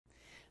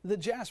The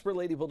Jasper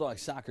Lady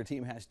Bulldogs soccer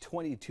team has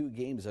 22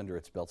 games under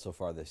its belt so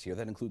far this year.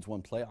 That includes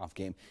one playoff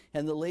game.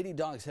 And the Lady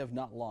Dogs have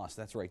not lost.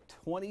 That's right,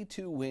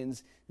 22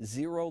 wins,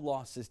 0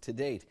 losses to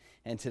date.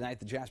 And tonight,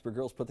 the Jasper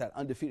girls put that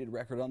undefeated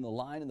record on the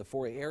line in the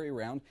 4A area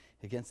round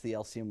against the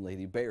LCM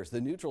Lady Bears.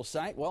 The neutral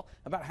site, well,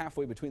 about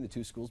halfway between the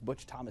two schools,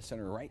 Butch Thomas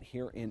Center right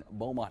here in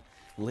Beaumont.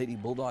 Lady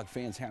Bulldog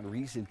fans had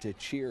reason to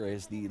cheer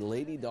as the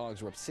Lady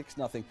Dogs were up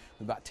 6-0 with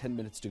about 10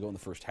 minutes to go in the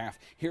first half.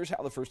 Here's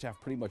how the first half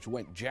pretty much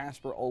went.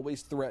 Jasper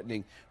always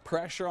threatening.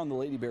 Pressure on the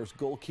Lady Bears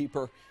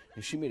goalkeeper,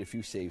 and she made a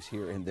few saves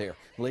here and there.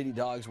 Lady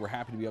Dogs were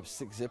happy to be up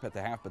 6-0 at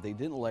the half, but they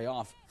didn't lay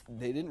off.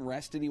 They didn't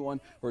rest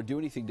anyone or do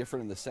anything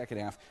different in the second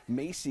half.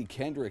 Macy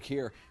Kendrick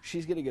here,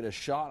 she's going to get a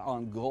shot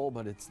on goal,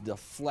 but it's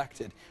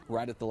deflected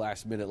right at the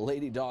last minute.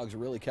 Lady Dogs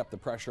really kept the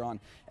pressure on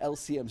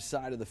LCM's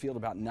side of the field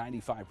about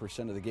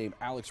 95% of the game.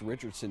 Alex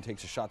Richardson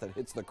takes a shot that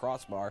hits the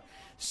crossbar.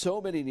 So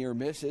many near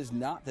misses,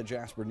 not that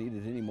Jasper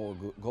needed any more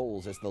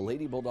goals, as the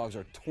Lady Bulldogs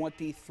are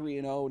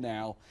 23-0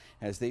 now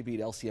as they beat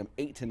LCM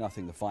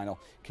 8-0 the final.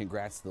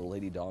 Congrats to the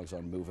Lady Dogs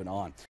on moving on.